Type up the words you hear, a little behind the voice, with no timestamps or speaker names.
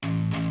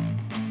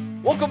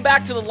Welcome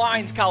back to the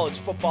Lions College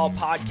Football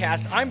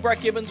Podcast. I'm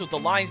Brett Gibbons with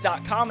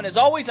TheLions.com, and as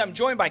always, I'm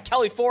joined by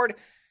Kelly Ford.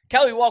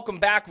 Kelly, welcome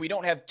back. We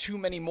don't have too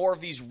many more of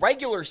these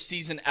regular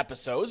season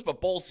episodes, but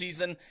bowl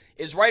season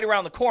is right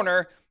around the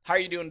corner. How are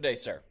you doing today,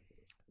 sir?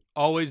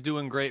 Always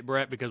doing great,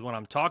 Brett, because when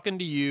I'm talking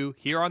to you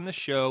here on the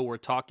show, we're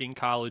talking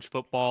college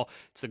football.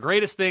 It's the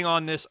greatest thing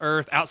on this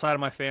earth outside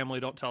of my family.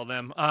 Don't tell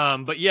them.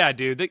 But yeah,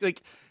 dude,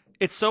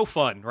 it's so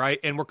fun, right?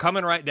 And we're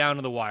coming right down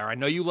to the wire. I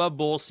know you love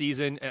bowl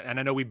season, and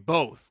I know we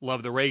both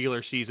love the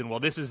regular season. Well,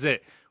 this is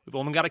it. We've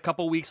only got a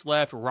couple weeks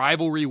left.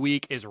 Rivalry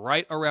week is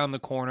right around the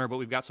corner, but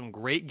we've got some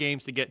great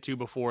games to get to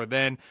before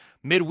then.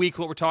 Midweek,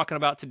 what we're talking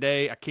about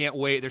today, I can't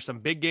wait. There's some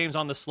big games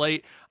on the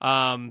slate.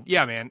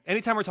 Yeah, man,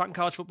 anytime we're talking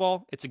college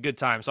football, it's a good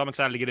time, so I'm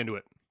excited to get into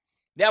it.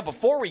 Yeah,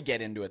 before we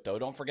get into it, though,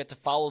 don't forget to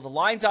follow the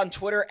Lines on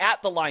Twitter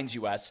at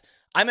TheLinesUS.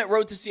 I'm at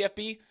Road to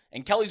CFB,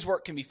 and Kelly's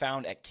work can be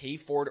found at K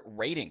Ford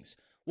Ratings.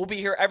 We'll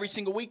be here every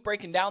single week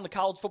breaking down the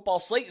college football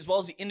slate as well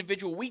as the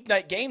individual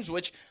weeknight games,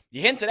 which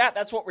you hinted at,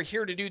 that's what we're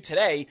here to do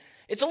today.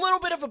 It's a little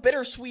bit of a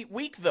bittersweet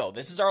week, though.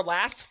 This is our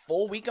last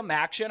full week of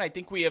action. I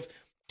think we have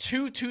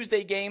 2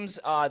 Tuesday games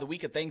the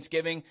week of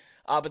Thanksgiving,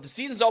 but the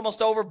season's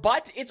almost over,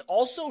 but it's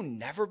also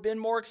never been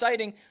more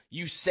exciting.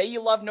 You say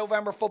you love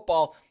November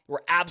football. We're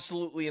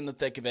absolutely in the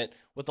thick of it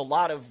with a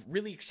lot of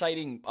really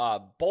exciting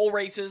bowl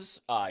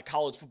races,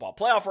 college football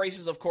playoff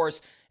races, of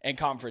course, and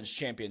conference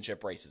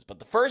championship races. But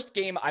the first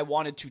game I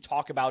wanted to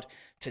talk about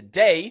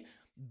today,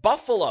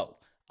 Buffalo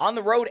on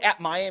the road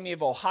at Miami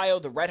of Ohio.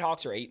 The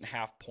Redhawks are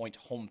 8.5-point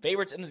home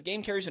favorites, and this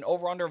game carries an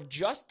over-under of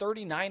just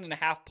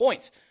 39.5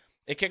 points.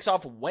 It kicks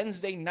off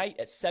Wednesday night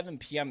at 7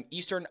 p.m.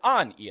 Eastern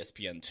on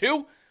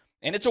ESPN2,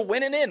 and it's a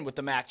win and in with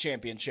the MAC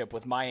championship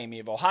with Miami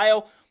of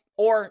Ohio,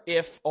 or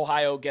if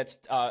Ohio gets,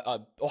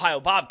 Ohio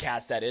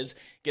Bobcats, that is,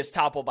 gets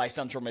toppled by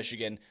Central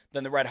Michigan,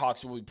 then the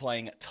Redhawks will be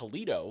playing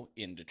Toledo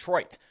in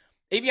Detroit.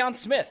 Avion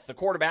Smith, the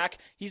quarterback,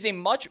 he's a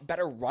much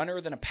better runner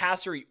than a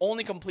passer. He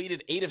only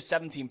completed 8 of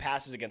 17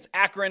 passes against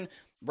Akron.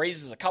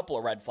 Raises a couple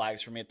of red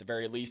flags for me at the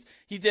very least.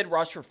 He did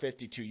rush for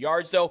 52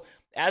 yards, though.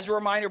 As a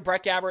reminder,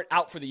 Brett Gabbert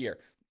out for the year.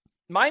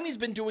 Miami's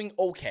been doing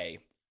okay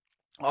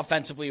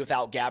offensively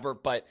without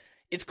Gabbert, but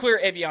it's clear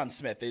Avion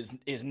Smith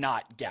is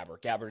not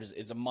Gabbert. Gabbert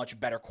is a much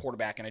better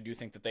quarterback, and I do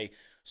think that they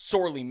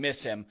sorely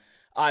miss him.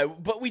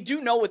 But we do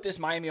know what this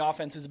Miami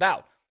offense is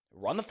about.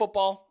 Run the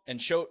football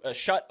and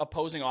shut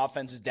opposing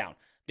offenses down.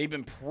 They've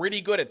been pretty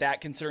good at that,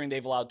 considering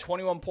they've allowed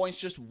 21 points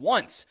just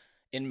once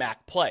in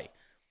MAC play.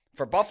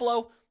 For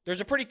Buffalo,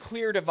 there's a pretty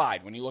clear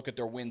divide when you look at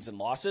their wins and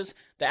losses.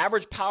 The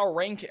average power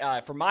rank,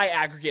 for my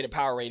aggregated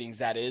power ratings,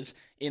 that is,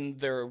 in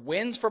their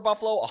wins for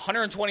Buffalo,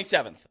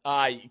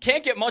 127th. You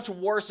can't get much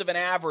worse of an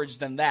average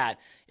than that,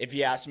 if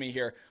you ask me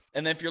here.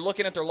 And then if you're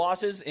looking at their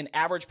losses, an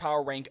average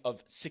power rank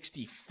of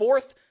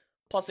 64th,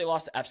 plus they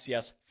lost to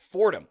FCS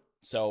Fordham.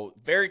 So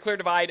very clear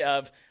divide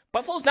of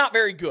Buffalo's not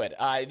very good.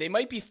 They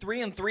might be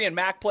 3-3 in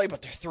MAC play,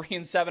 but they're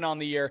 3-7 on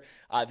the year.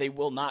 They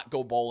will not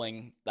go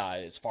bowling,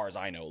 as far as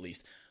I know, at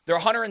least. They're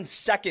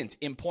 102nd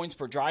in points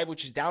per drive,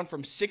 which is down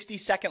from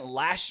 62nd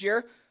last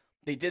year.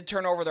 They did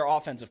turn over their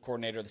offensive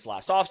coordinator this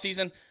last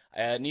offseason.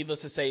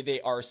 Needless to say, they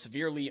are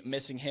severely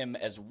missing him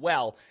as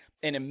well.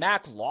 And in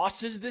MAC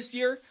losses this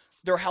year,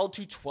 they're held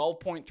to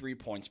 12.3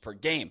 points per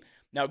game.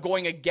 Now,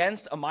 going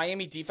against a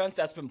Miami defense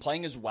that's been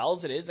playing as well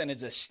as it is and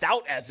is as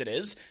stout as it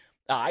is,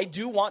 I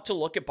do want to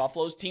look at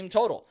Buffalo's team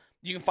total.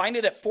 You can find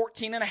it at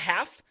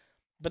 14.5,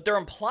 but their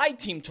implied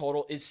team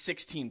total is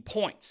 16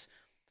 points.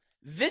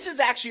 This is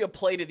actually a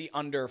play to the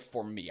under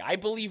for me. I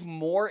believe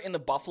more in the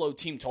Buffalo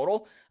team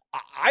total.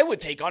 I would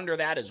take under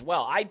that as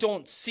well. I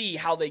don't see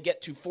how they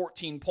get to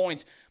 14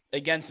 points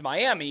against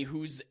Miami,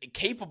 who's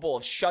capable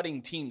of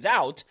shutting teams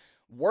out,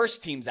 worse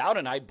teams out,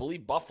 and I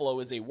believe Buffalo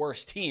is a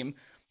worse team.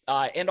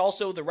 And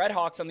also the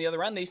Redhawks on the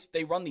other end,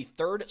 they run the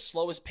 3rd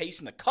slowest pace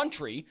in the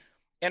country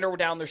and are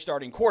down their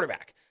starting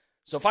quarterback.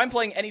 So if I'm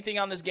playing anything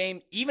on this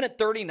game, even at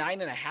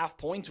 39.5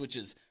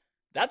 points,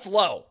 that's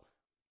low,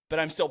 but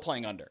I'm still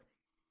playing under.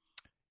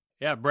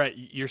 Yeah, Brett,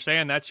 you're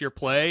saying that's your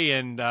play,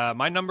 and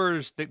my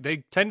numbers, they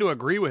tend to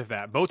agree with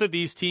that. Both of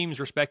these teams'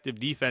 respective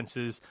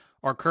defenses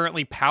are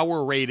currently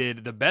power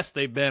rated the best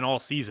they've been all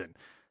season.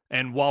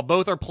 And while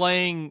both are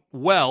playing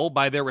well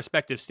by their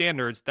respective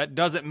standards, that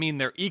doesn't mean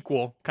they're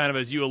equal, kind of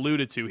as you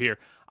alluded to here.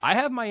 I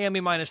have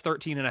Miami minus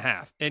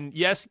 13.5. And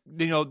yes,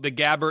 the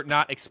Gabbert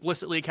not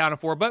explicitly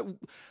accounted for, but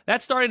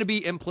that's starting to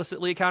be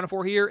implicitly accounted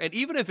for here. And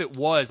even if it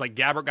was, like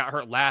Gabbert got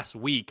hurt last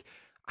week,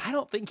 I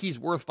don't think he's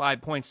worth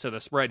 5 points to the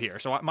spread here.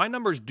 So my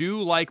numbers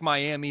do like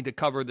Miami to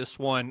cover this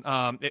one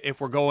if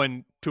we're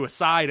going to a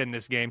side in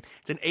this game.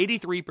 It's an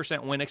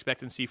 83% win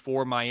expectancy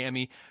for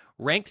Miami.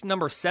 Ranked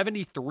number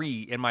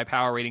 73 in my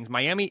power ratings,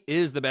 Miami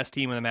is the best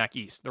team in the MAC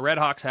East. The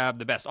Redhawks have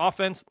the best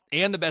offense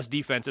and the best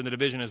defense in the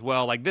division as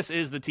well. Like, this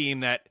is the team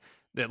that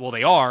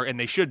They are, and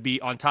they should be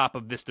on top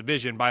of this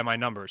division by my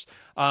numbers.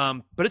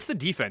 But it's the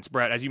defense,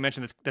 Brett, as you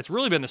mentioned, that's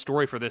really been the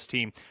story for this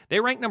team. They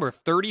rank number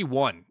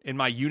 31 in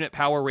my unit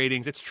power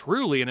ratings. It's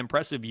truly an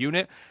impressive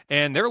unit,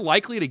 and they're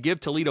likely to give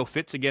Toledo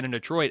fits again in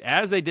Detroit,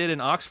 as they did in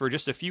Oxford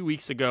just a few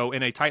weeks ago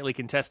in a tightly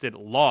contested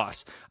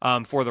loss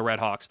for the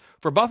Redhawks.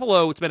 For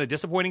Buffalo, it's been a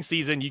disappointing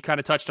season. You kind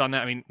of touched on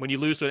that. I mean, when you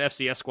lose to an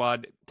FCS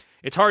squad,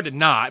 it's hard to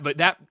not, but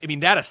that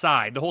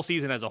aside, the whole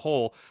season as a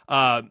whole,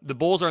 the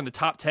Bulls are in the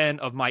top 10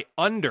 of my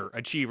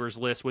underachievers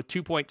list with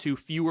 2.2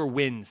 fewer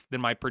wins than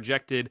my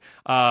projected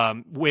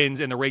wins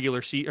in the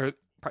regular season, or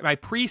my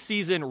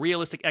preseason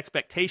realistic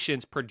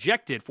expectations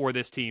projected for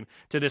this team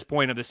to this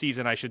point of the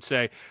season, I should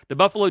say. The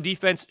Buffalo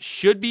defense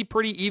should be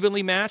pretty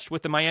evenly matched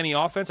with the Miami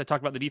offense. I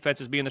talked about the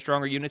defenses being the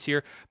stronger units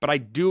here, but I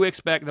do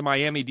expect the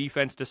Miami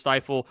defense to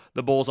stifle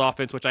the Bulls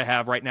offense, which I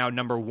have right now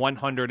number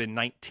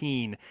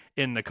 119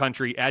 in the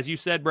country. As you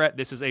said, Brett,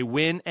 this is a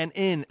win and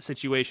in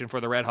situation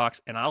for the Redhawks,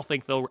 and I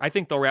think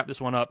they'll wrap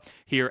this one up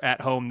here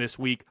at home this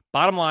week.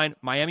 Bottom line,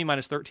 Miami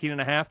minus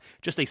 13.5,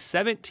 just a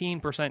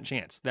 17%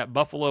 chance that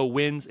Buffalo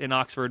wins in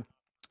Oxford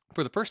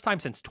for the first time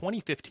since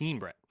 2015,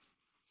 Brett.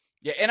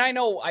 Yeah, and I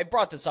know I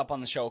brought this up on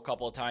the show a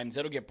couple of times.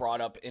 It'll get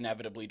brought up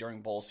inevitably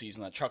during bowl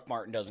season that Chuck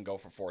Martin doesn't go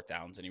for fourth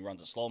downs and he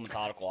runs a slow,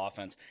 methodical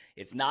offense.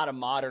 It's not a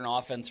modern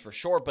offense for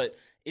sure, but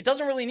it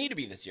doesn't really need to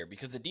be this year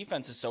because the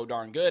defense is so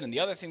darn good. And the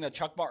other thing that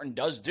Chuck Martin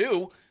does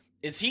do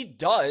is he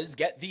does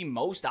get the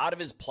most out of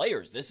his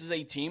players. This is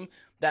a team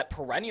that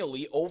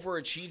perennially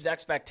overachieves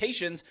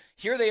expectations.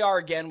 Here they are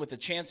again with a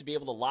chance to be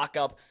able to lock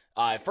up,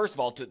 first of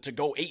all, to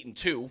go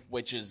 8-2,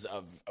 which is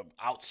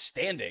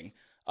outstanding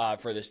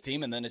for this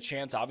team, and then a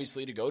chance,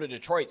 obviously, to go to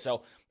Detroit.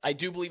 So I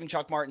do believe in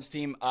Chuck Martin's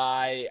team.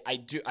 I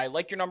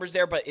like your numbers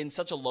there, but in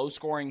such a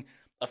low-scoring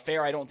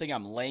affair, I don't think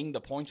I'm laying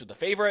the points with the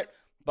favorite,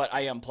 but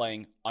I am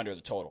playing under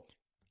the total.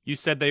 You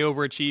said they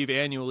overachieve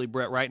annually,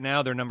 Brett. Right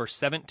now, they're number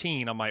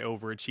 17 on my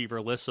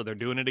overachiever list, so they're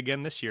doing it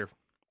again this year.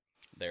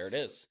 There it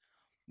is.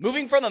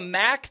 Moving from the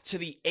MAC to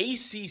the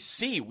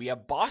ACC, we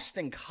have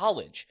Boston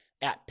College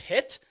at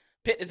Pitt.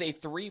 Pitt is a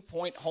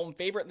 3-point home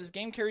favorite. This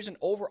game carries an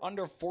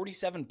over-under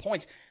 47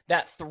 points.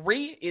 That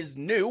 3 is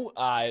new.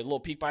 A little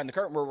peek behind the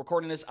curtain. We're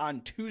recording this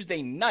on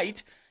Tuesday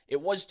night.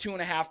 It was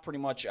 2.5 pretty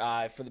much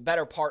for the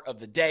better part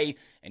of the day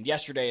and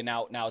yesterday, and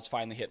now it's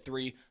finally hit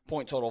 3.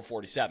 Point total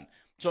 47.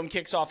 So it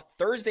kicks off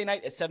Thursday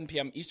night at 7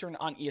 p.m. Eastern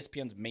on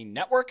ESPN's main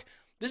network.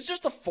 This is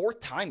just the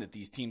 4th time that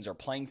these teams are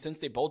playing since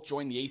they both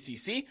joined the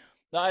ACC.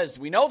 As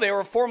we know, they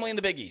were formerly in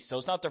the Big East, so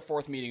it's not their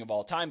 4th meeting of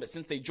all time, but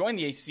since they joined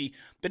the ACC.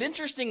 But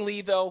interestingly,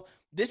 though,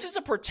 this is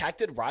a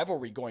protected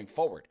rivalry going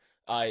forward.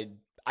 I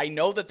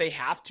know that they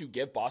have to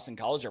give Boston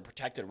College their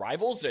protected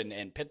rivals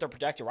and Pitt their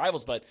protected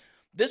rivals, but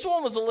this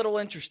one was a little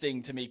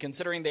interesting to me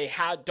considering they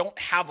don't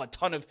have a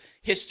ton of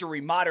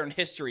modern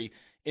history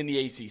in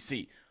the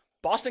ACC.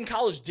 Boston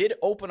College did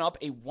open up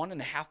a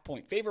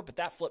 1.5-point favorite, but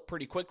that flipped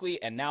pretty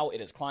quickly, and now it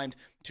has climbed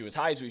to as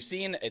high as we've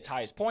seen, its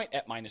highest point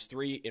at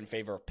 -3 in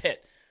favor of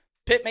Pitt.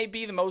 Pitt may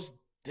be the most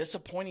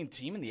disappointing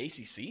team in the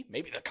ACC,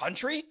 maybe the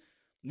country.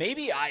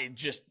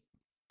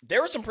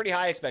 There were some pretty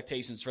high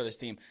expectations for this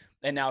team,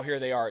 and now here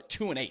they are at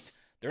 2-8.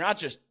 They're not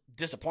just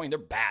disappointing, they're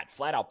bad,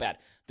 flat out bad.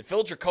 The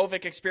Phil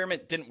Dracovic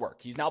experiment didn't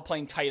work. He's now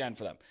playing tight end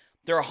for them.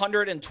 They're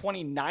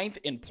 129th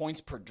in points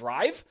per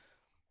drive.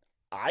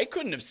 I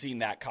couldn't have seen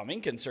that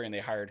coming considering they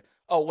hired...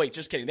 Oh, wait,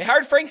 just kidding. They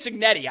hired Frank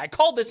Signetti. I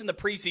called this in the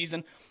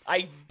preseason.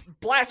 I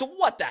blasted,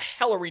 what the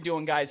hell are we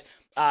doing, guys?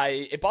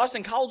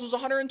 Boston College was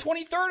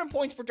 123rd in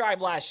points per drive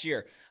last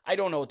year. I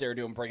don't know what they were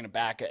doing bringing it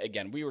back.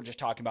 Again, we were just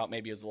talking about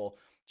maybe as a little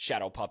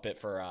shadow puppet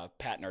for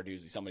Pat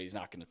Narduzzi. Somebody's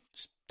not going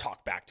to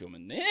talk back to him,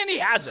 and he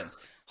hasn't.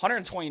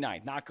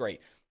 129, not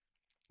great.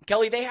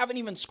 Kelly, they haven't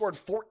even scored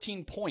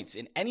 14 points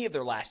in any of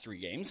their last 3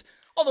 games,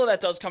 although that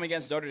does come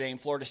against Notre Dame,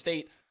 Florida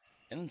State,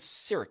 and then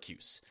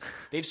Syracuse.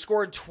 They've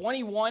scored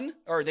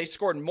they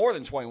scored more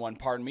than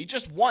 21,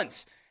 just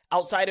once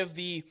outside of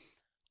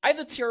I have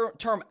the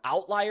term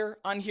outlier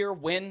on here,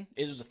 win.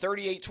 It was a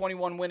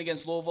 38-21 win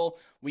against Louisville.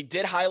 We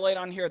did highlight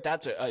on here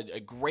that's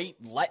a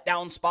great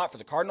letdown spot for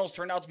the Cardinals.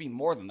 Turned out to be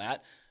more than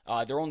that.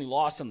 Their only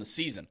loss in the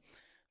season.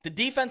 The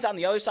defense on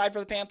the other side for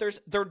the Panthers,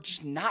 they're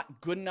just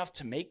not good enough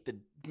to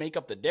make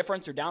up the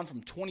difference. They're down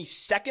from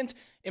 22nd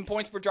in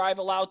points per drive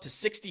allowed to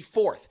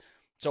 64th.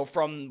 So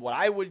from what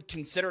I would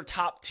consider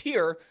top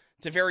tier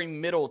to very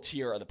middle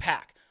tier of the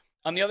pack.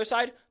 On the other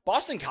side,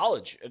 Boston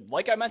College,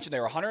 like I mentioned, they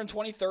were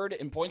 123rd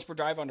in points per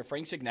drive under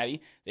Frank Signetti.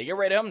 They get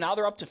rid of him. Now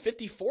they're up to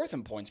 54th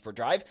in points per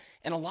drive.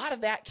 And a lot of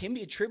that can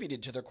be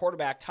attributed to their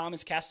quarterback,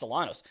 Thomas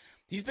Castellanos.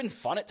 He's been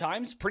fun at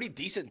times, pretty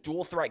decent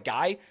dual threat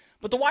guy,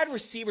 but the wide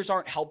receivers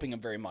aren't helping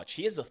him very much.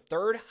 He has the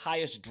 3rd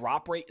highest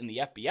drop rate in the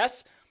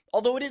FBS,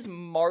 although it is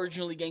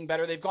marginally getting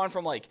better. They've gone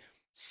from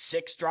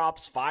 6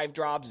 drops, 5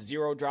 drops,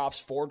 0 drops,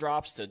 4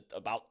 drops to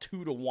about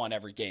 2 to 1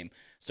 every game.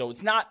 So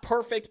it's not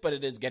perfect, but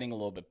it is getting a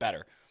little bit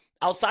better.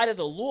 Outside of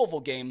the Louisville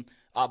game,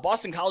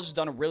 Boston College has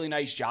done a really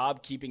nice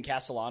job keeping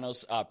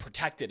Castellanos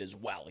protected as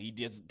well. He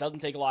doesn't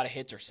take a lot of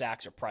hits or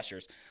sacks or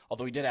pressures,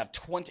 although he did have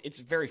 20.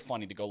 It's very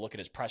funny to go look at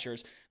his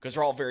pressures because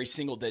they're all very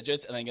single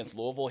digits. And then against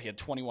Louisville, he had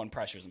 21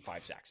 pressures and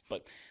 5 sacks,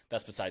 but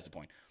that's besides the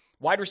point.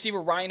 Wide receiver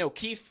Ryan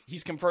O'Keefe,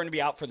 he's confirmed to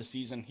be out for the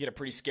season. He had a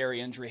pretty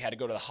scary injury, had to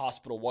go to the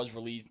hospital, was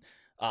released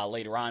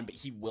later on, but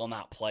he will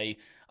not play.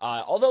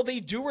 Although they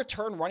do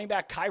return running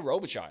back Kai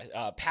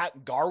Robichaud.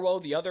 Pat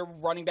Garwo, the other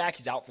running back,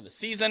 he's out for the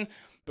season.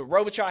 But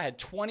Robichaud had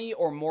 20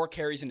 or more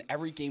carries in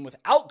every game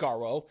without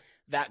Garwo,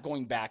 that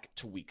going back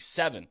to week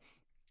 7.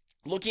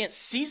 Looking at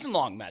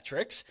season-long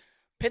metrics,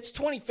 Pitt's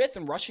 25th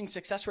in rushing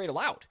success rate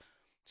allowed.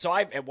 So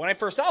when I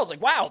first saw it, I was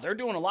like, wow, they're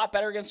doing a lot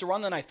better against the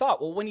run than I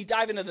thought. Well, when you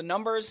dive into the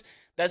numbers,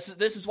 this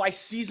is why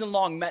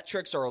season-long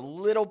metrics are a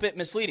little bit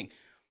misleading.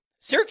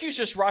 Syracuse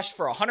just rushed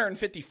for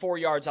 154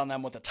 yards on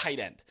them with a tight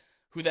end,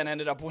 who then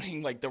ended up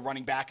winning like the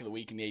running back of the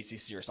week in the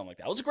ACC or something like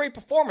that. It was a great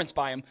performance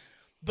by him.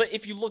 But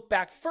if you look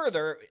back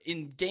further,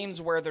 in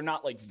games where they're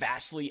not like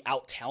vastly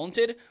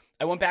out-talented,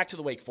 I went back to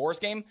the Wake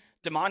Forest game,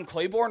 Damon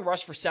Claiborne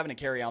rushed for 7 to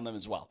carry on them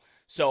as well.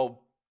 So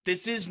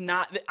this is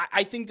not,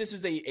 I think this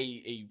is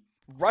a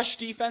rush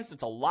defense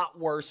that's a lot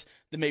worse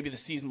than maybe the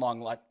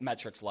season-long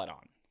metrics let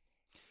on.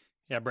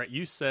 Yeah, Brett,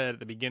 you said at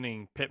the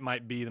beginning Pitt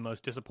might be the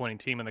most disappointing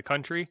team in the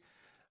country.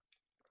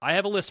 I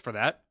have a list for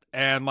that,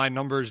 and my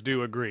numbers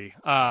do agree.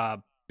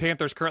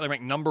 Panthers currently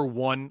ranked number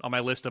 1 on my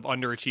list of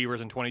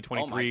underachievers in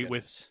 2023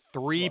 with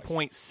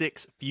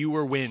 3.6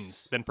 fewer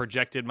wins than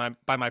projected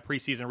by my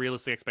preseason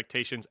realistic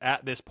expectations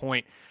at this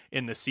point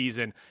in the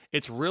season.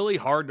 It's really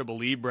hard to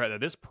believe, Brett,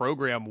 that this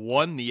program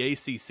won the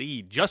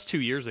ACC just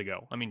 2 years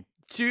ago. I mean,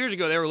 2 years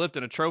ago they were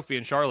lifting a trophy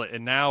in Charlotte,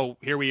 and now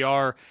here we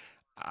are.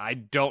 I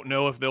don't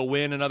know if they'll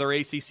win another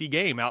ACC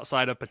game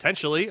outside of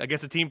potentially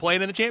against a team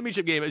playing in the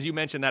championship game. As you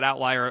mentioned, that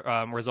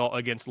outlier result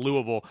against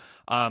Louisville.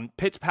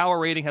 Pitt's power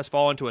rating has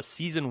fallen to a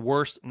season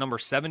worst number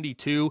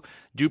 72,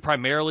 due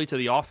primarily to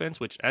the offense,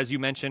 which, as you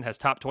mentioned, has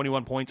topped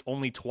 21 points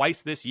only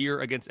twice this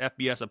year against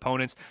FBS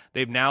opponents.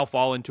 They've now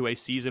fallen to a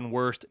season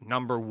worst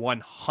number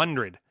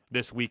 100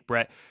 this week,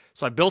 Brett.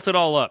 So I built it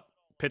all up.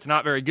 Pitt's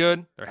not very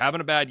good. They're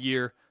having a bad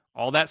year.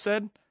 All that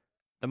said,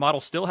 the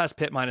model still has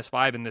Pitt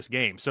 -5 in this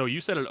game. So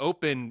you said it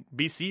open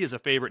BC is a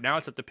favorite. Now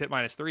it's up to Pitt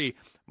 -3.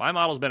 My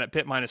model's been at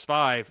Pitt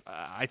 -5.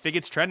 I think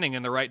it's trending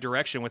in the right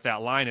direction with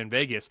that line in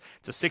Vegas.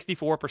 It's a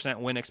 64%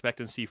 win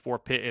expectancy for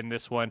Pitt in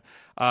this one.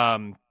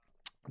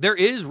 There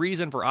is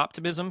reason for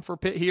optimism for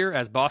Pitt here,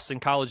 as Boston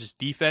College's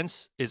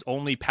defense is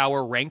only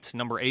power ranked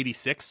number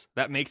 86.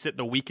 That makes it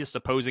the weakest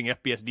opposing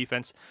FBS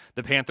defense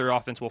the Panther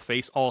offense will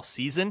face all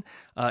season.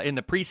 In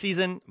the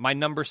preseason, my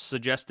numbers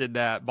suggested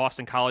that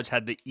Boston College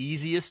had the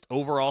easiest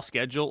overall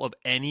schedule of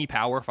any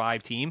Power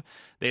 5 team.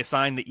 They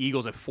assigned the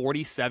Eagles a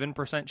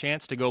 47%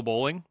 chance to go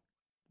bowling.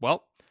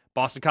 Well,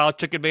 Boston College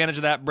took advantage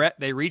of that, Brett.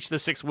 They reached the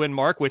 6-win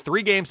mark with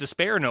 3 games to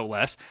spare, no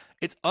less.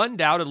 It's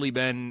undoubtedly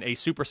been a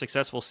super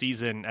successful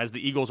season as the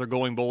Eagles are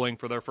going bowling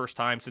for their first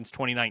time since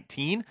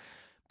 2019.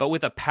 But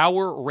with a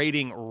power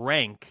rating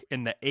rank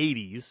in the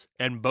 80s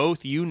and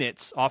both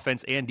units,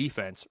 offense and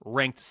defense,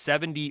 ranked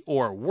 70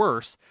 or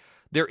worse,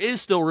 there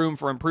is still room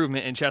for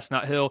improvement in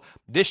Chestnut Hill.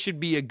 This should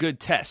be a good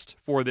test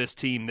for this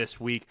team this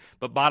week.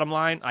 But bottom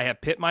line, I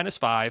have Pitt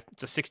 -5.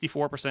 It's a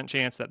 64%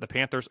 chance that the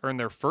Panthers earn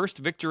their first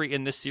victory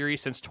in this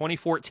series since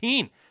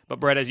 2014. But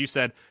Brett, as you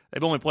said,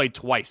 they've only played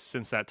twice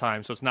since that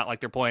time, so it's not like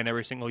they're playing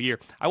every single year.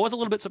 I was a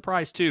little bit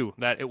surprised, too,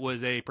 that it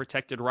was a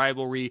protected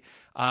rivalry.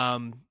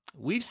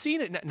 We've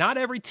seen it. Not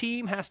every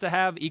team has to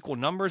have equal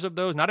numbers of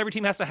those. Not every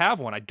team has to have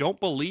one. I don't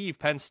believe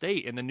Penn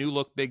State in the new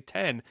look Big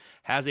Ten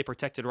has a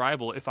protected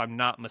rival, if I'm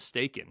not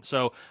mistaken.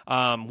 So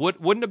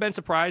wouldn't have been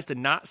surprised to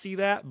not see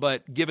that,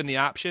 but given the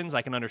options,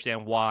 I can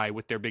understand why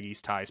with their Big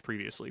East ties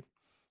previously.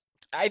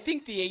 I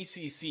think the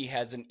ACC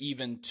has an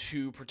even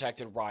 2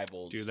 protected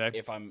rivals. Do they?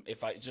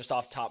 If I just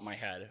off the top of my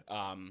head,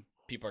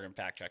 people are going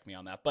to fact check me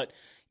on that. But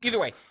either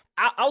way,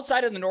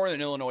 outside of the Northern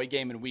Illinois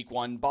game in week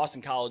 1,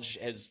 Boston College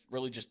has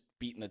really just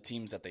beaten the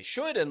teams that they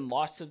should and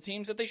lost to the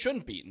teams that they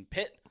shouldn't beat. And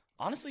Pitt,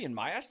 honestly, in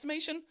my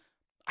estimation,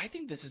 I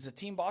think this is a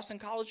team Boston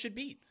College should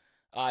beat.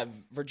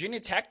 Virginia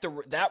Tech,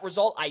 that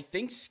result, I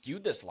think,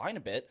 skewed this line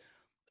a bit.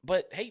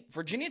 But, hey,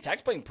 Virginia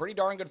Tech's playing pretty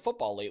darn good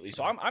football lately,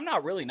 so I'm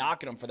not really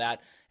knocking them for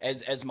that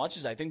as much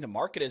as I think the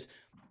market is.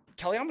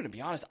 Kelly, I'm going to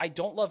be honest. I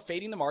don't love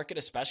fading the market,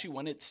 especially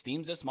when it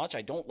steams this much.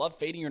 I don't love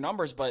fading your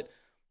numbers, but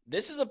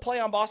this is a play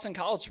on Boston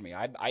College for me.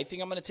 I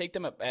think I'm going to take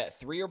them at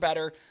 3 or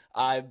better.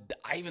 I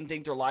even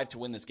think they're live to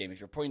win this game. If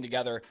you're putting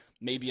together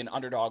maybe an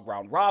underdog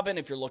round robin,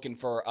 if you're looking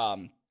for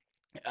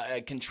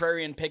a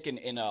contrarian pick in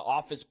an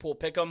office pool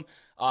pick'em,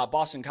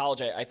 Boston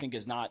College I think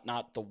is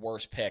not the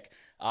worst pick.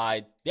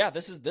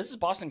 This is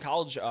Boston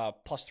College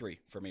 +3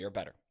 for me or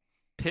better.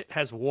 Pitt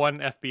has one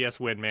FBS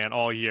win, man,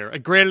 all year.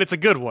 Granted, it's a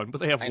good one, but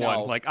they have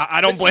one. Like,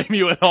 I don't blame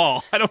you at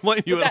all. I don't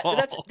blame you at all.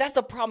 That's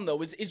the problem,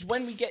 though, is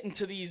when we get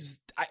into these.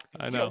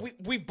 I know.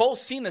 We've both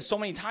seen this so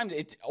many times.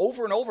 It's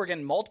over and over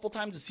again, multiple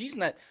times a season,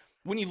 that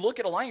when you look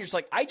at a line, you're just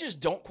like, I just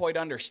don't quite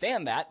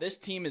understand that. This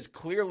team is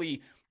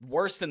clearly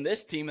worse than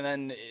this team, and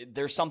then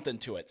there's something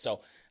to it.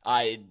 So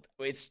I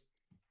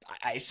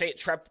say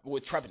it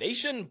with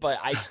trepidation, but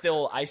I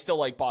still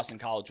like Boston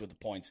College with the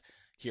points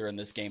here in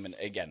this game. And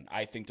again,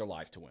 I think they're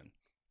live to win.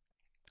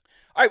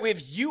 All right, we have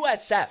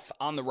USF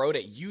on the road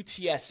at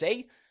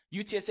UTSA.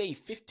 UTSA,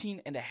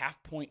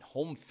 15.5-point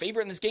home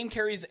favorite in this game,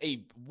 carries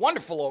a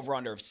wonderful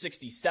over-under of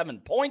 67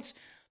 points.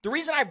 The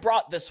reason I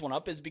brought this one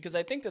up is because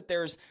I think that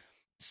there's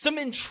some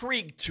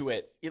intrigue to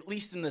it, at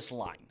least in this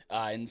line,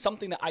 and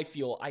something that I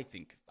feel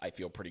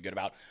pretty good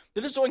about.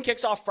 But this one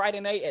kicks off Friday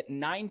night at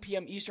 9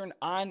 p.m. Eastern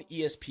on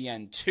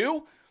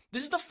ESPN2.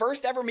 This is the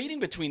first ever meeting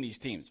between these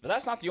teams, but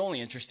that's not the only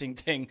interesting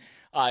thing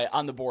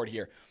on the board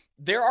here.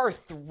 There are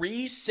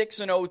 3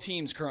 6-0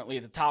 teams currently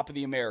at the top of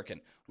the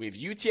American. We have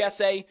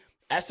UTSA,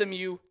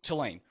 SMU,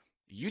 Tulane.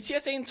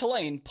 UTSA and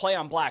Tulane play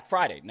on Black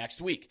Friday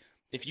next week.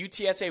 If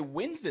UTSA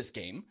wins this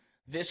game,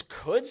 this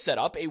could set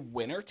up a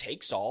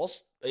winner-takes-all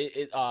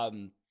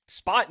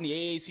spot in the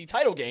AAC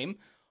title game,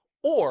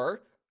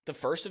 or the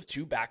first of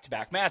 2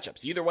 back-to-back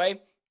matchups. Either way,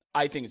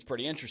 I think it's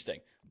pretty interesting.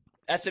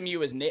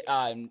 SMU is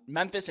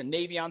Memphis and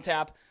Navy on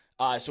tap,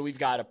 so we've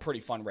got a pretty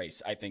fun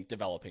race, I think,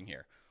 developing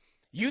here.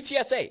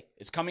 UTSA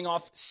is coming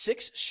off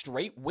 6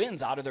 straight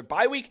wins out of their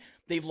bye week.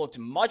 They've looked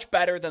much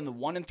better than the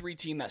 1-3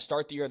 team that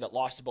start the year that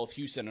lost to both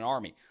Houston and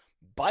Army.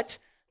 But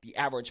the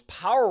average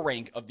power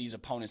rank of these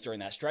opponents during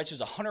that stretch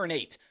is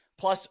 108.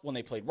 Plus, when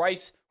they played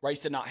Rice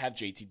did not have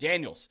JT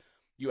Daniels.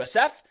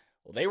 USF,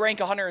 well, they rank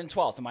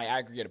 112th in my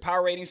aggregated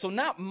power rating, so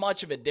not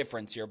much of a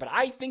difference here. But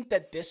I think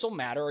that this will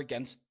matter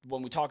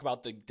when we talk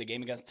about the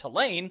game against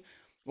Tulane,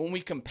 when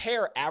we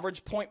compare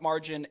average point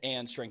margin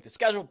and strength of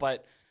schedule.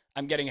 But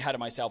I'm getting ahead of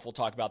myself. We'll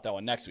talk about that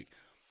one next week.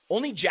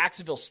 Only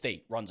Jacksonville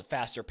State runs a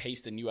faster pace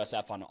than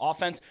USF on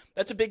offense.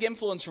 That's a big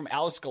influence from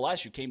Alex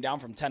Galesh, who came down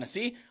from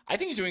Tennessee. I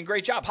think he's doing a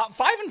great job.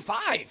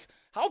 5-5.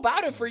 How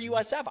about it for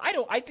USF?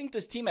 I think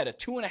this team had a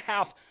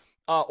 2.5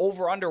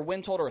 over-under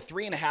win total, or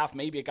 3.5.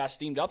 Maybe it got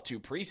steamed up to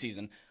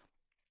preseason.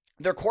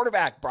 Their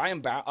quarterback, Brian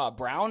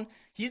Brown,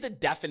 he's the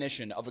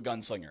definition of a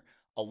gunslinger.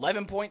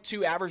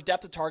 11.2 average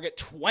depth of target,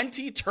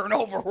 20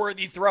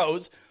 turnover-worthy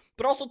throws,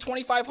 but also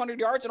 2,500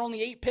 yards and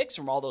only 8 picks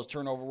from all those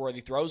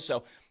turnover-worthy throws.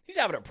 So he's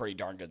having a pretty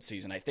darn good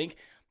season, I think.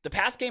 The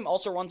pass game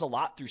also runs a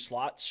lot through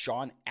slots.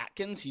 Sean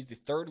Atkins, he's the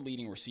 3rd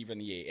leading receiver in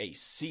the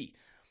AAC.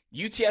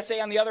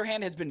 UTSA, on the other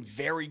hand, has been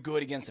very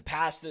good against the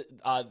pass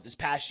this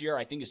past year.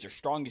 I think it's their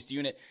strongest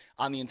unit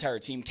on the entire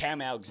team. Cam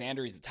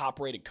Alexander is the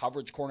top-rated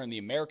coverage corner in the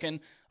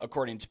American,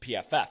 according to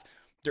PFF.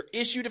 Their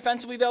issue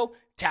defensively, though,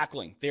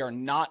 tackling. They are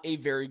not a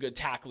very good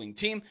tackling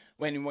team.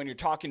 When you're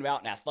talking about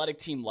an athletic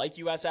team like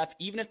USF,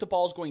 even if the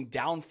ball's going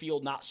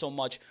downfield, not so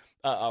much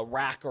a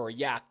rack or a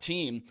yak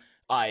team,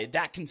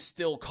 that can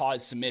still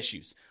cause some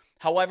issues.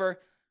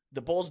 However,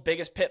 the Bulls'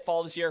 biggest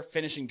pitfall this year,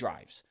 finishing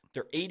drives.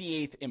 They're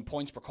 88th in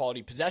points per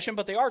quality possession,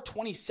 but they are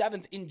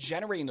 27th in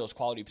generating those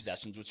quality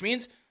possessions, which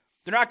means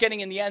they're not getting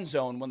in the end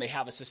zone when they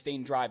have a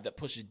sustained drive that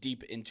pushes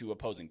deep into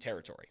opposing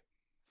territory.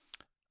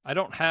 I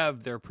don't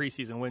have their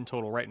preseason win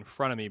total right in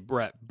front of me,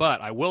 Brett, but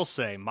I will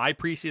say my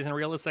preseason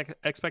realistic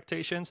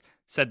expectations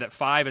said that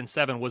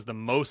 5-7 was the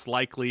most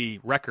likely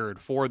record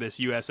for this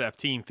USF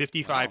team.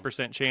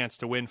 55% chance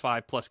to win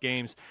 5+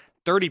 games,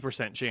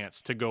 30%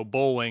 chance to go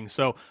bowling.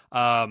 So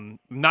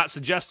not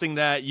suggesting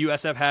that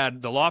USF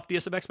had the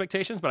loftiest of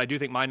expectations, but I do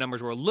think my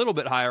numbers were a little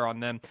bit higher on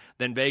them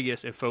than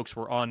Vegas if folks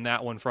were on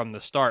that one from the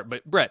start.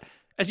 But Brett,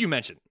 as you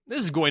mentioned,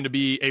 this is going to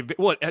be it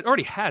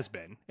already has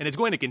been, and it's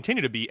going to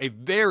continue to be a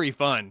very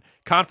fun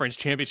conference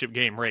championship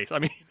game race. I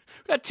mean,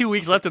 we've got 2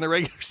 weeks left in the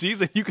regular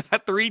season. You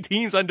got 3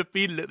 teams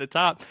undefeated at the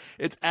top.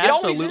 It's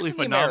absolutely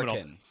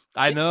phenomenal.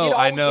 I know.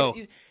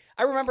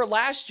 I remember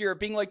last year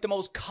being like the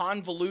most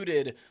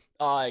convoluted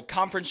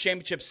conference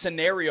championship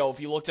scenario if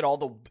you looked at all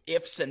the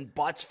ifs and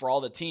buts for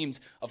all the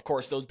teams. Of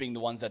course, those being the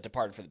ones that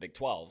departed for the Big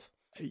 12.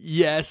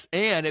 Yes,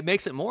 and it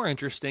makes it more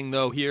interesting,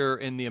 though, here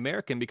in the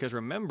American, because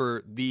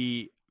remember,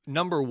 the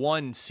number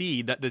 1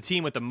 seed, that the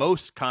team with the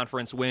most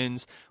conference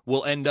wins,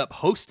 will end up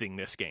hosting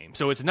this game.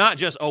 So it's not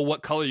just,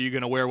 what color you're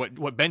going to wear,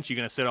 what bench you're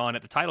going to sit on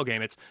at the title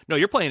game. It's, no,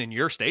 you're playing in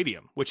your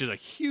stadium, which is a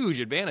huge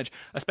advantage,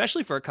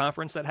 especially for a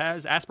conference that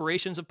has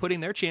aspirations of putting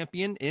their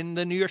champion in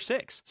the New Year's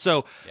Six.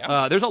 So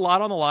there's a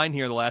lot on the line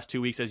here the last 2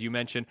 weeks, as you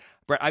mentioned.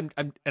 Brett,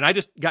 I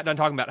just got done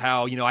talking about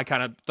how, I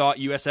kind of thought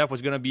USF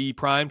was going to be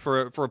primed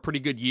for a pretty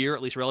good year,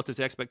 at least relative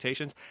to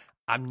expectations.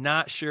 I'm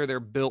not sure they're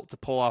built to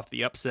pull off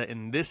the upset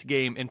in this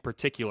game in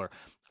particular.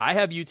 I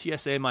have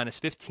UTSA minus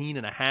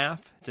 15.5.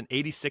 It's an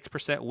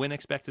 86% win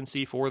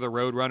expectancy for the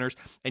Roadrunners.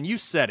 And you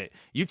said it.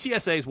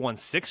 UTSA's won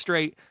 6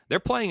 straight. They're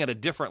playing at a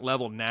different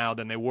level now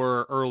than they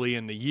were early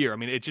in the year. I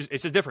mean,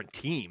 it's a different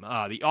team.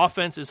 The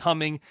offense is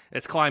humming.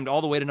 It's climbed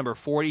all the way to number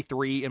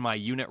 43 in my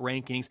unit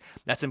rankings.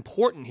 That's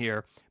important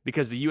here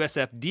because the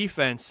USF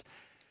defense,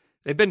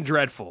 They've been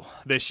dreadful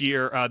this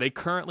year. They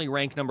currently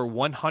rank number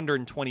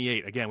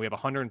 128. Again, we have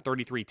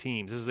 133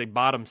 teams. This is a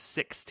bottom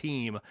 6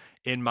 team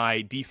in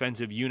my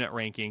defensive unit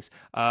rankings.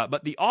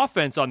 But the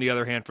offense, on the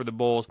other hand, for the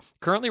Bulls,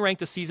 currently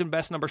ranked a season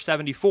best number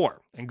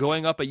 74. And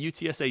going up a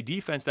UTSA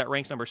defense that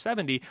ranks number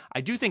 70,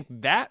 I do think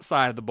that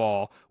side of the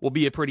ball will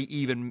be a pretty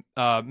even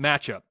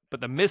matchup. But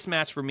the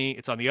mismatch for me,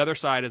 it's on the other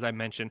side, as I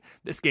mentioned.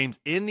 This game's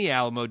in the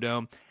Alamo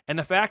Dome. And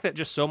the fact that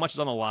just so much is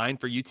on the line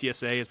for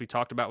UTSA, as we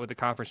talked about with the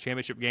conference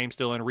championship game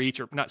still in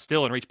reach, or not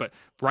still in reach, but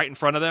right in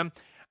front of them,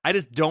 I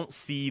just don't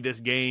see this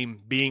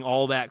game being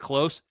all that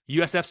close.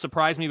 USF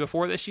surprised me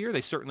before this year. They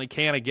certainly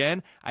can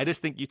again. I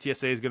just think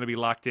UTSA is going to be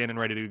locked in and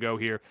ready to go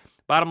here.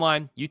 Bottom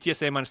line,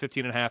 UTSA minus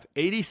 15.5,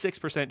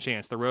 86%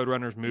 chance the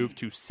Roadrunners move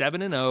to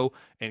 7-0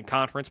 in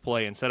conference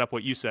play and set up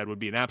what you said would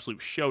be an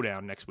absolute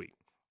showdown next week.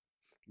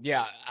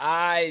 Yeah,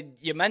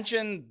 you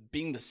mentioned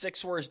being the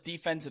 6th worst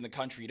defense in the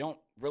country. You don't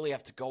really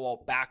have to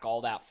go back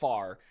all that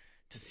far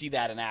to see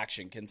that in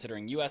action,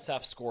 considering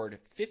USF scored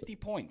 50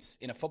 points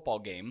in a football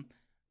game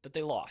that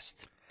they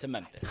lost to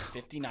Memphis,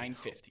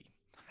 59-50.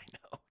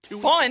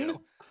 I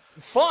know.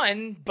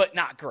 Fun, but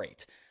not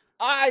great.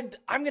 I'm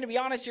going to be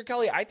honest here,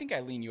 Kelly. I think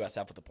I lean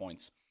USF with the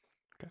points.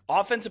 Okay.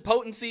 Offensive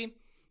potency,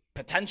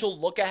 potential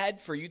look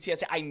ahead for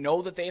UTSA. I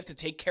know that they have to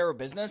take care of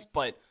business,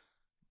 but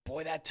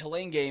boy, that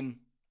Tulane game,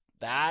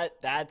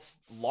 that's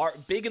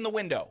big in the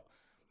window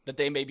that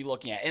they may be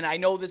looking at. And I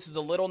know this is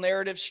a little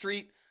narrative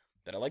street,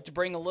 but I like to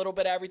bring a little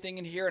bit of everything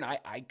in here, and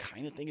I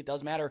kind of think it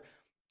does matter.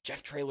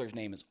 Jeff Traylor's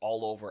name is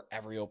all over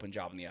every open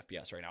job in the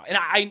FBS right now.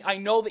 And I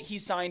know that he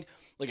signed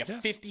like a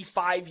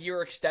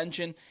 55-year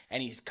extension,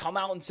 and he's come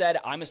out and said,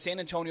 I'm a San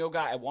Antonio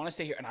guy. I want to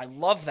stay here, and I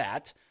love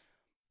that.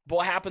 But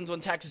what happens when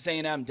Texas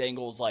A&M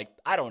dangles like,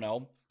 I don't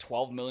know,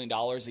 $12 million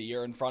a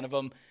year in front of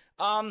him?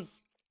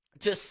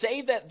 To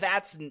say that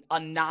that's a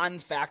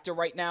non-factor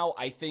right now,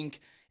 I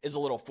think is a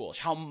little foolish.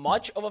 How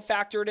much of a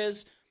factor it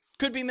is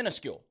could be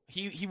minuscule.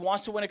 He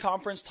wants to win a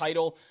conference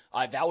title.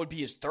 That would be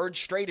his 3rd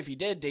straight if he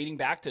did, dating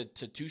back to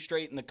 2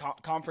 straight in the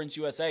Conference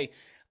USA.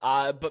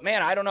 But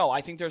man, I don't know.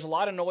 I think there's a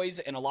lot of noise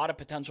and a lot of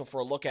potential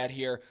for a look at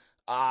here.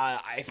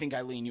 I think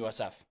I lean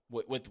USF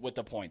with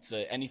the points.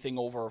 Anything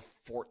over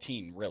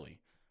 14, really.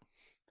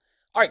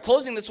 All right,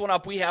 closing this one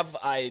up, we have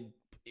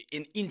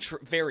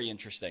very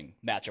interesting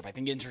matchup. I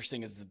think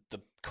interesting is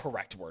the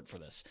correct word for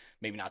this.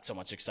 Maybe not so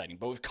much exciting,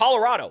 but with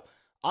Colorado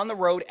on the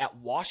road at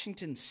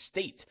Washington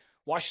State.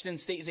 Washington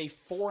State is a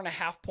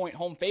 4.5-point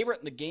home favorite,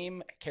 and the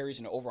game carries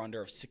an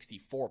over-under of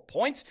 64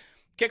 points.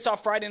 Kicks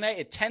off Friday night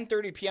at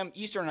 10:30 p.m.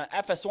 Eastern on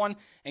FS1.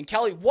 And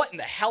Kelly, what in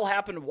the hell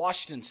happened to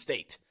Washington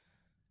State?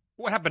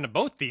 What happened to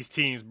both these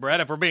teams,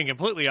 Brett? If we're being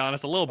completely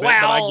honest, a little bit, but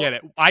I get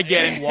it. I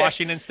get it.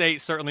 Washington State,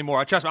 certainly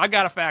more. Trust me, I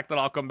got a fact that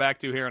I'll come back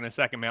to here in a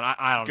second, man.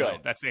 I don't know.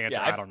 That's the answer.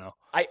 Yeah, I don't know.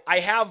 I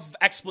have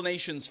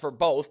explanations for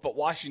both, but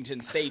Washington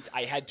State's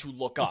I had to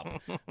look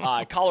up.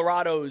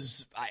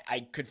 Colorado's I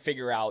could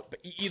figure out, but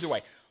either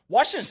way,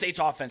 Washington State's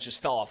offense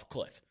just fell off a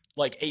cliff,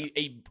 like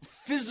a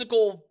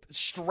physical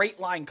straight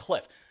line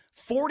cliff.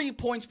 40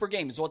 points per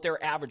game is what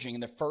they're averaging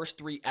in the first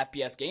 3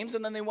 FBS games,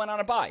 and then they went on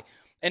a bye.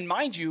 And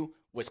mind you,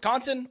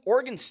 Wisconsin,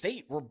 Oregon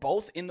State were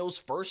both in those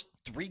first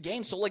 3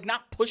 games, so like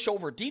not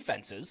pushover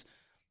defenses.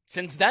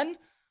 Since then,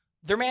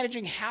 they're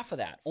managing half of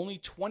that, only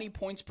 20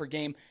 points per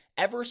game,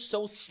 ever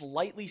so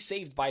slightly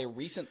saved by a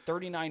recent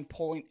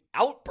 39-point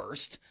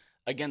outburst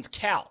against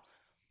Cal.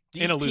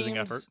 In a losing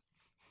effort.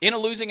 In a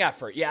losing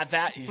effort. Yeah,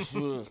 that is...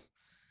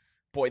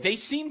 Boy, they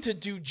seem to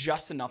do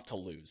just enough to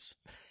lose.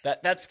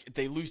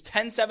 They lose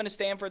 10-7 to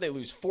Stanford. They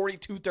lose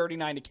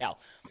 42-39 to Cal.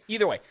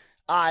 Either way,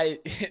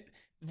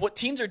 what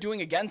teams are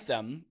doing against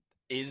them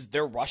is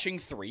they're rushing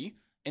 3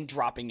 and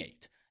dropping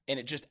 8. And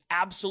it just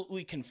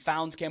absolutely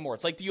confounds Cam Moore.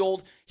 It's like the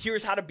old,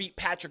 here's how to beat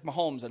Patrick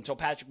Mahomes until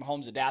Patrick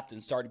Mahomes adapted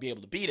and started to be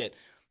able to beat it.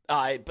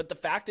 But the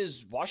fact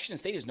is, Washington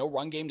State has no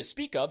run game to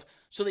speak of,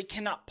 so they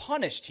cannot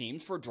punish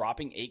teams for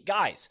dropping 8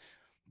 guys.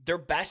 Their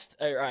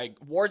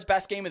Ward's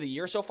best game of the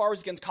year so far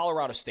was against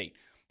Colorado State.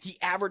 He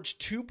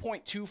averaged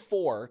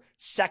 2.24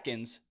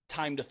 seconds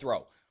time to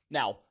throw.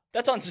 Now,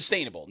 that's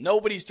unsustainable.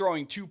 Nobody's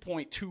throwing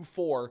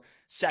 2.24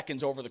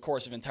 seconds over the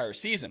course of an entire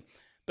season.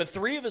 But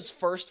 3 of his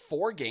first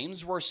 4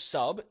 games were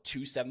sub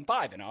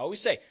 275. And I always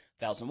say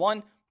 1,001,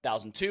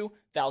 1,002,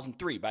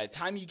 1,003. By the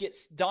time you get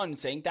done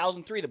saying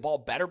 1,003, the ball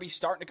better be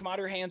starting to come out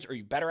of your hands, or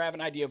you better have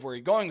an idea of where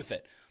you're going with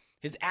it.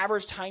 His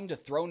average time to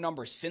throw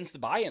number since the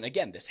bye, and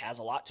again, this has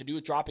a lot to do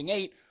with dropping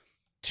 8,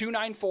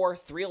 294,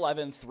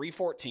 311,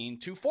 314,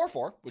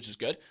 244, which is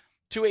good,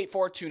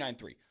 284,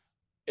 293.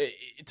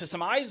 To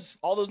surmise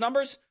all those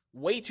numbers,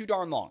 way too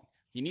darn long.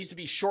 He needs to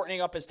be shortening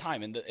up his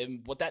time,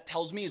 and what that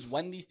tells me is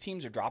when these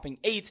teams are dropping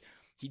 8,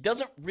 he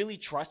doesn't really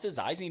trust his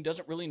eyes, and he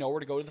doesn't really know where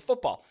to go to the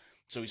football.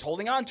 So he's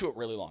holding on to it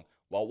really long.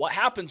 Well, what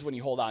happens when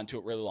you hold on to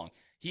it really long?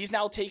 He's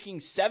now taking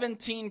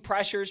 17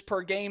 pressures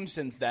per game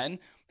since then,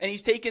 and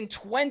he's taken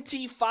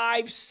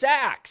 25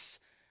 sacks.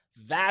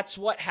 That's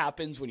what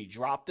happens when you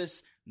drop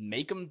this,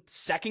 make him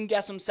second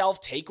guess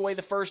himself, take away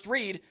the first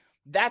read.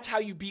 That's how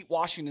you beat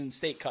Washington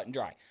State cut and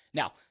dry.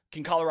 Now,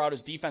 Can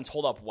Colorado's defense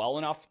hold up well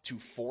enough to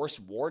force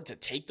Ward to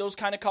take those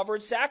kind of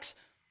coverage sacks?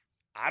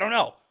 I don't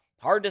know.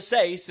 Hard to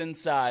say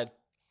since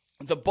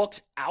the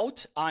book's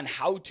out on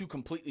how to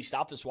completely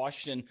stop this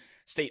Washington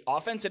State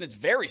offense, and it's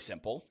very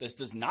simple. This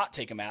does not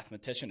take a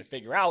mathematician to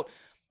figure out,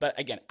 but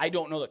again, I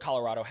don't know that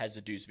Colorado has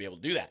the dudes to be able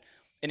to do that.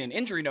 In an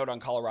injury note on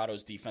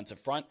Colorado's defensive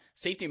front,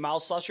 safety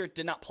Miles Slusher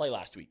did not play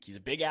last week. He's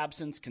a big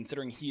absence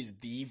considering he is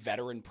the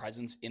veteran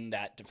presence in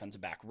that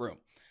defensive back room.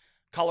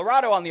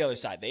 Colorado on the other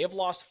side, they have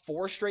lost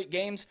 4 straight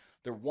games.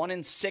 They're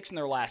 1-6 in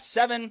their last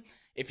 7.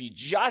 If you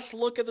just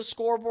look at the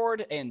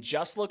scoreboard and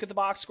just look at the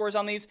box scores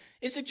on these,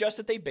 it suggests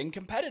that they've been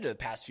competitive the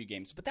past few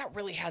games, but that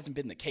really hasn't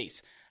been the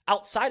case.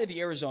 Outside of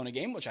the Arizona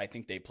game, which I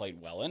think they played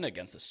well in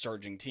against a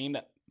surging team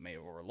that may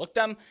have overlooked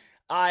them,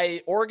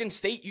 Oregon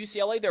State,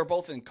 UCLA, they're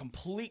both in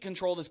complete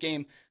control of this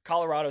game.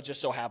 Colorado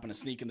just so happened to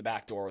sneak in the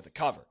back door with a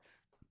cover.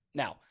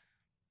 Now,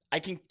 I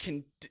can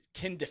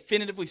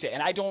definitively say,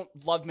 and I don't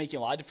love making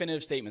a lot of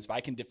definitive statements, but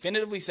I can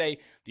definitively say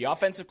the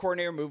offensive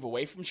coordinator move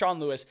away from Sean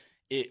Lewis,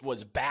 it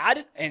was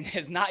bad and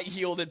has not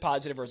yielded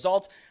positive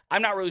results.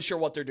 I'm not really sure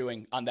what they're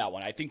doing on that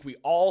one. I think we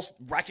all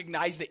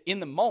recognized it in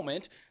the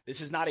moment.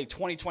 This is not a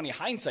 2020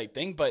 hindsight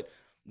thing, but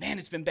man,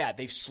 it's been bad.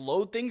 They've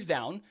slowed things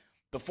down.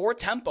 Before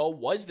tempo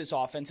was this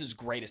offense's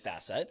greatest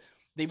asset.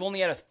 They've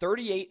only had a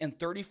 38 and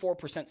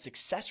 34%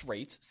 success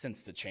rates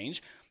since the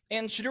change.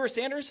 And Shedeur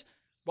Sanders,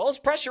 well, his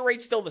pressure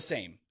rate's still the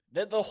same.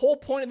 The whole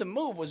point of the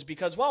move was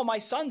because, well, my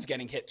son's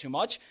getting hit too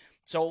much,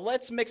 so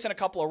let's mix in a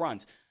couple of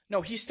runs.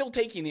 No, he's still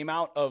taking the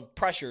amount of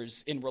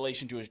pressures in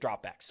relation to his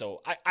dropbacks.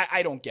 So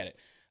I don't get it.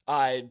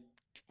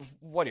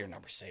 What do your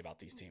numbers say about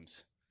these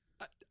teams?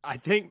 I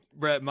think,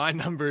 Brett, my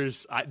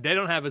numbers, they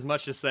don't have as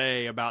much to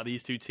say about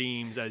these two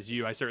teams as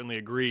you. I certainly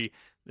agree.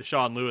 The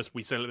Sean Lewis,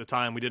 we said at the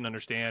time, we didn't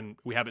understand.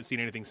 We haven't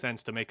seen anything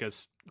since to make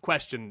us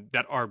question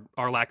that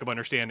our lack of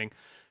understanding.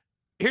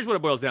 Here's what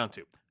it boils down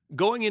to.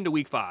 Going into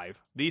week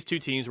 5, these two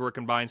teams were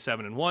combined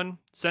 7-1.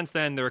 Since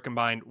then, they're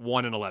combined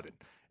 1-11.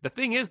 The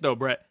thing is, though,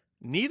 Brett,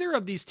 neither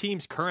of these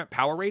teams' current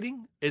power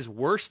rating is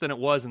worse than it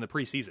was in the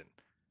preseason.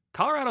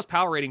 Colorado's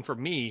power rating for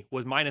me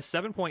was minus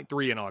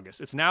 7.3 in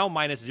August. It's now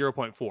minus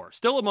 0.4.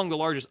 Still among the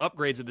largest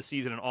upgrades of the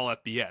season in all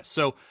FBS.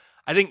 So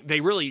I think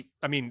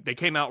they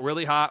came out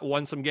really hot,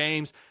 won some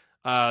games.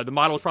 The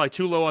model was probably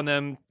too low on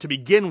them to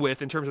begin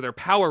with in terms of their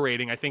power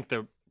rating. I think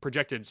the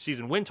projected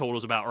season win total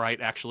is about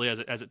right, actually,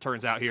 as it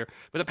turns out here.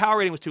 But the power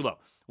rating was too low.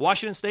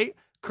 Washington State,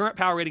 current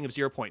power rating of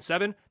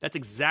 0.7. That's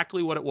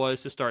exactly what it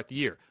was to start the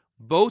year.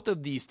 Both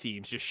of these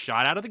teams just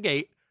shot out of the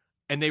gate,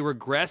 and they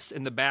regressed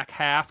in the back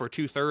half or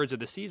 2/3 of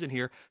the season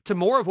here to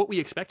more of what we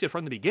expected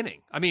from the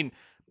beginning. I mean,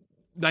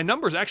 my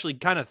numbers actually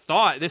kind of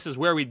thought this is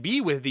where we'd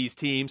be with these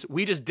teams.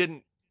 We just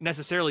didn't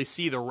necessarily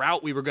see the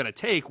route we were going to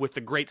take with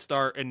the great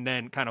start and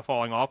then kind of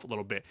falling off a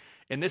little bit.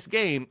 In this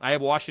game, I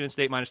have Washington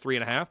State minus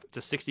 3.5. It's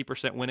a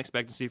 60% win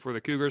expectancy for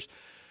the Cougars.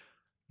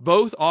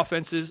 Both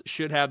offenses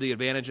should have the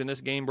advantage in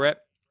this game,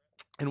 Brett.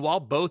 And while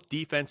both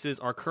defenses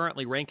are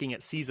currently ranking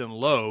at season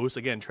lows,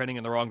 again, trending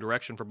in the wrong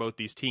direction for both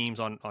these teams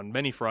on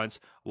many fronts,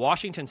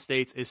 Washington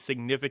State's is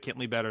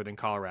significantly better than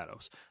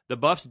Colorado's. The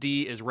Buffs'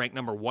 D is ranked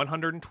number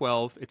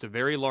 112. It's a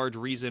very large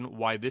reason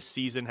why this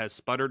season has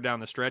sputtered down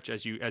the stretch,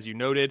 as you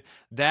noted.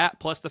 That,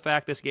 plus the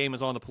fact this game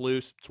is on the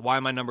Palouse, it's why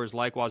my number is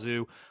like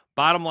wazoo.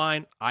 Bottom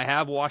line, I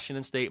have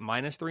Washington State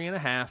minus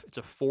 3.5. It's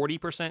a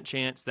 40%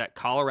 chance that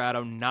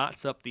Colorado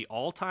knots up the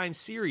all-time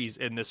series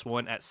in this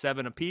one at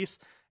 7 apiece.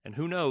 And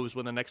who knows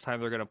when the next time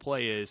they're going to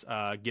play is,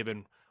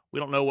 given we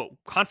don't know what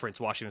conference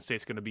Washington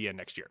State's going to be in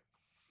next year.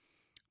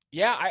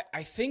 Yeah,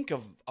 I think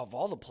of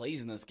all the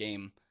plays in this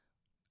game,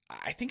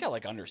 I think I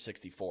like under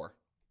 64.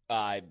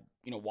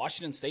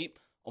 Washington State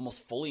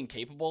almost fully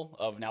incapable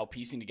of now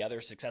piecing together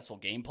a successful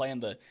game plan.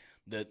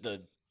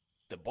 The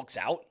book's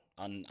out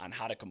on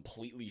how to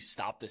completely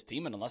stop this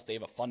team, and unless they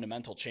have a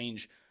fundamental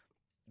change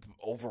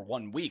over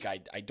 1 week,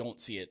 I don't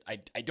see it.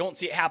 I don't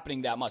see it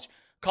happening that much.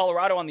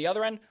 Colorado on the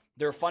other end,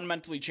 they're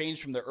fundamentally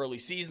changed from the early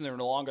season. They're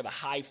no longer the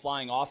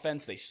high-flying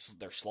offense.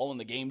 They're slowing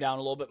the game down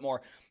a little bit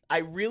more. I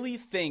really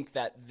think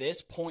that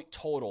this point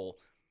total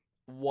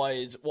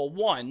was, well,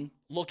 one,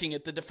 looking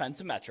at the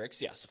defensive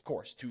metrics. Yes, of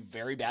course, 2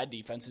 very bad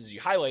defenses, as you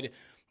highlighted.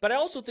 But I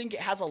also think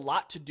it has a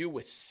lot to do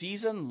with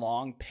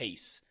season-long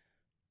pace.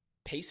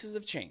 Paces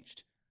have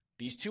changed.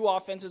 These 2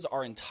 offenses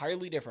are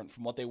entirely different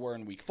from what they were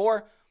in week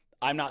 4.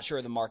 I'm not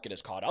sure the market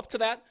has caught up to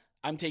that.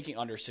 I'm taking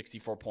under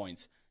 64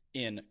 points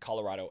in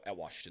Colorado at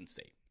Washington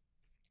State.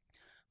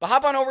 But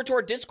hop on over to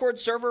our Discord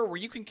server where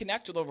you can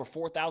connect with over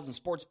 4,000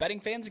 sports betting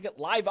fans and get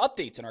live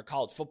updates on our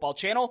college football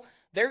channel.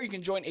 There you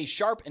can join a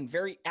sharp and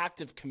very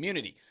active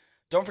community.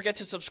 Don't forget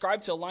to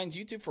subscribe to Align's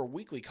YouTube for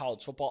weekly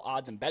college football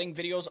odds and betting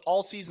videos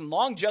all season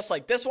long, just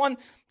like this one.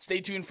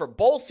 Stay tuned for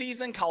bowl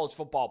season, college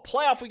football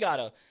playoff. We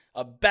got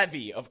a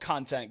bevy of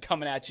content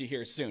coming at you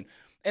here soon.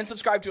 And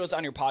subscribe to us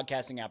on your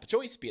podcasting app of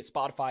choice, be it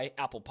Spotify,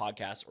 Apple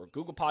Podcasts, or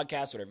Google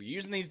Podcasts, whatever you're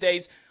using these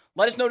days.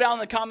 Let us know down in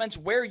the comments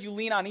where you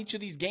lean on each of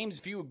these games.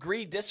 If you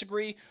agree,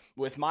 disagree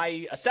with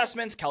my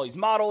assessments, Kelly's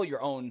model,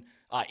 your own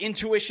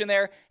intuition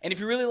there. And if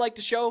you really like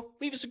the show,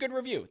 leave us a good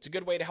review. It's a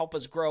good way to help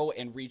us grow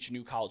and reach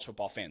new college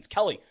football fans.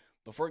 Kelly,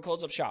 before we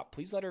close up shop,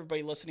 please let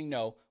everybody listening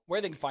know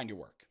where they can find your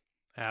work.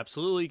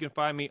 Absolutely. You can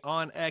find me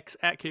on X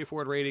at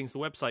KFordRatings, the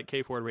website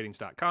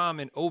KFordRatings.com,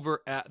 and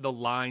over at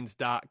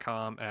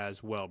thelines.com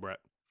as well, Brett.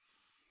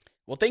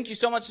 Well, thank you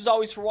so much as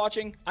always for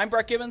watching. I'm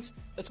Brett Gibbons.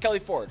 That's Kelly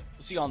Ford.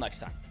 We'll see you all next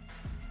time.